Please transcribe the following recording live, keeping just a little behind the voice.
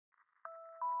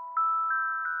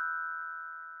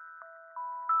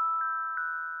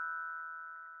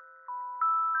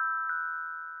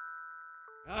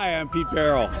Hi, I'm Pete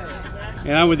Barrell,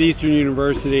 and I'm with Eastern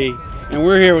University, and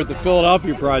we're here with the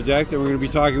Philadelphia Project, and we're going to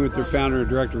be talking with their founder and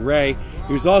director, Ray,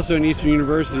 who's also an Eastern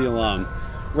University alum.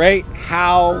 Ray,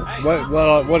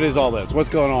 what is all this? What's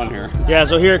going on here? Yeah,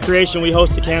 so here at Creation, we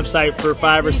host a campsite for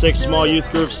 5 or 6 small youth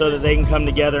groups so that they can come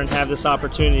together and have this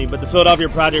opportunity. But the Philadelphia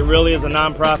Project really is a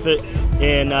nonprofit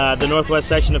in the northwest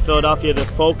section of Philadelphia that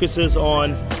focuses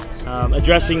on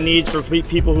addressing needs for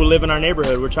people who live in our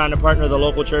neighborhood. We're trying to partner the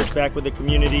local church back with the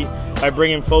community by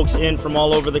bringing folks in from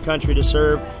all over the country to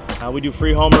serve. We do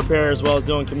free home repair as well as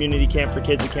doing community camp for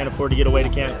kids who can't afford to get away to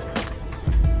camp.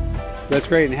 That's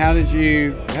great. And how did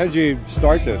you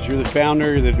start this? You're the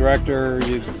founder, you're the director,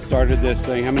 you started this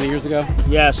thing how many years ago?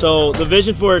 Yeah, so the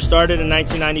vision for it started in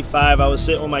 1995. I was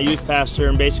sitting with my youth pastor,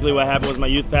 and basically what happened was my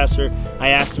youth pastor,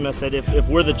 I asked him, I said, if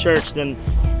we're the church, then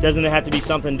doesn't it have to be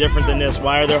something different than this?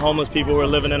 Why are there homeless people who are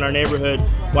living in our neighborhood?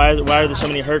 Why are there so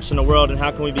many hurts in the world, and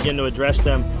how can we begin to address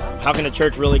them? How can the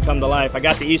church really come to life? I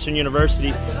got to Eastern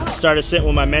University, started sitting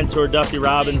with my mentor, Duffy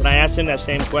Robbins, and I asked him that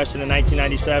same question in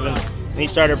 1997, and he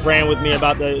started praying with me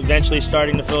about eventually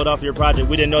starting the Philadelphia Project.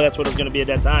 We didn't know that's what it was going to be at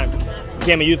that time.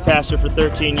 Became a youth pastor for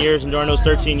 13 years, and during those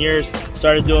 13 years,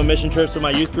 started doing mission trips with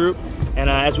my youth group. And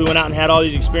as we went out and had all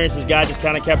these experiences, God just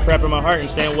kind of kept prepping my heart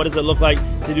and saying, what does it look like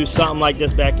to do something like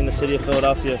this back in the city of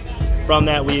Philadelphia? From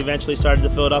that, we eventually started the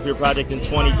Philadelphia Project in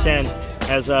 2010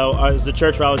 as the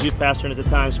church where I was youth pastoring at the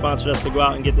time sponsored us to go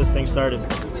out and get this thing started.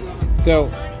 So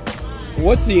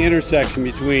what's the intersection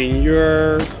between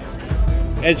your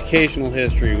educational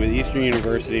history with Eastern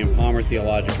University and Palmer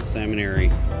Theological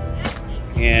Seminary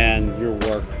and your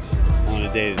work on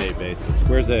a day-to-day basis?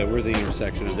 Where's the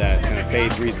intersection of that kind of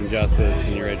faith, reason, justice,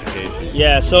 and your education?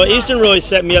 Yeah, so Eastern really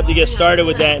set me up to get started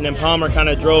with that, and then Palmer kind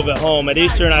of drove it home. At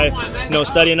Eastern,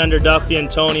 studying under Duffy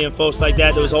and Tony and folks like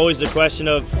that, there was always the question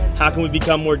of how can we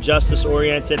become more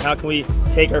justice-oriented? How can we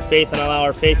take our faith and allow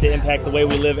our faith to impact the way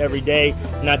we live every day,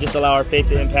 not just allow our faith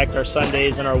to impact our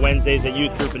Sundays and our Wednesdays at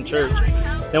youth group and church?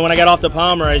 Then when I got off to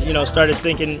Palmer, I started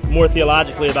thinking more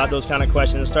theologically about those kind of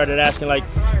questions and started asking,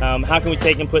 how can we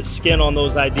take and put skin on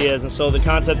those ideas? And so the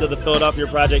concept of the Philadelphia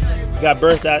Project got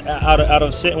birthed out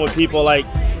of sitting with people like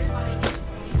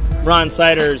Ron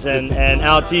Siders and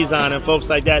Al Tizon and folks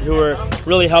like that who are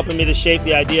really helping me to shape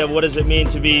the idea of what does it mean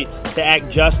to act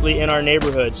justly in our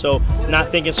neighborhood. So not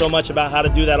thinking so much about how to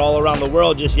do that all around the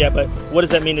world just yet, but what does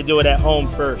that mean to do it at home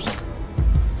first?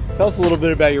 Tell us a little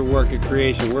bit about your work at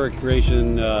Creation. We're at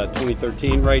Creation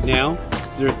 2013 right now.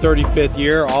 It's their 35th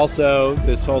year. Also,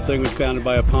 this whole thing was founded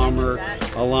by a Palmer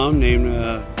alum named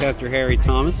Pastor Harry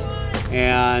Thomas.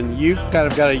 And you've kind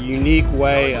of got a unique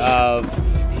way of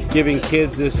giving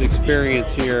kids this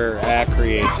experience here at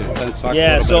Creation. Let's talk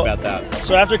a little bit about that.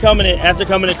 So after coming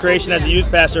to Creation as a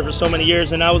youth pastor for so many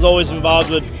years, and I was always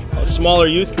involved with smaller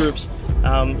youth groups,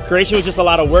 Creation was just a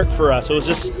lot of work for us. It was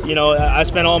just, I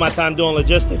spent all my time doing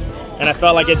logistics, and I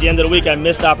felt like at the end of the week I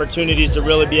missed opportunities to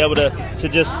really be able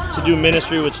to do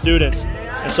ministry with students.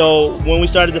 And so when we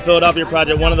started the Philadelphia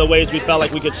Project, one of the ways we felt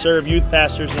like we could serve youth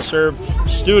pastors and serve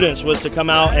students was to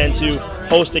come out and to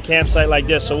host a campsite like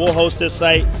this. So we'll host this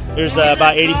site. There's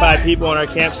about 85 people on our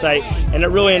campsite, and it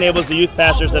really enables the youth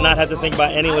pastors to not have to think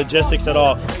about any logistics at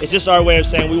all. It's just our way of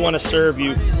saying we want to serve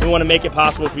you. We want to make it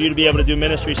possible for you to be able to do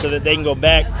ministry so that they can go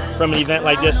back from an event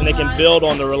like this and they can build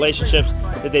on the relationships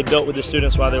that they built with the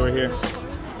students while they were here.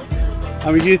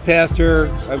 I'm a youth pastor.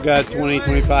 I've got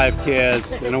 25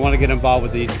 kids, and I want to get involved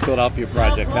with the Philadelphia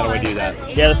Project. How do I do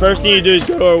that? Yeah, the first thing you do is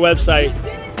go to our website,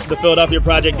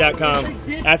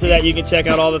 thephiladelphiaproject.com. After that, you can check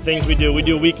out all the things we do. We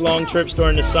do week-long trips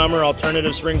during the summer,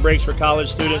 alternative spring breaks for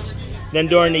college students. Then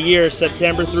during the year,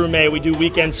 September through May, we do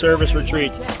weekend service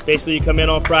retreats. Basically, you come in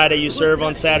on Friday, you serve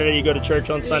on Saturday, you go to church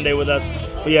on Sunday with us.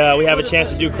 We have a chance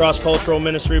to do cross-cultural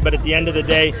ministry, but at the end of the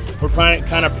day, we're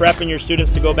kind of prepping your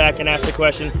students to go back and ask the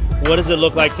question, what does it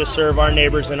look like to serve our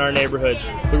neighbors in our neighborhood?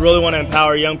 We really want to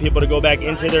empower young people to go back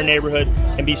into their neighborhood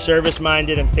and be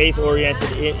service-minded and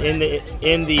faith-oriented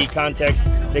in the context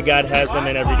that God has them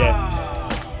in every day.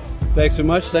 Thanks so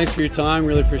much. Thanks for your time.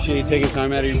 Really appreciate you taking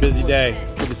time out of your busy day.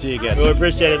 It's good to see you again. Really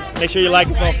appreciate it. Make sure you like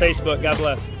us on Facebook. God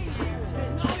bless.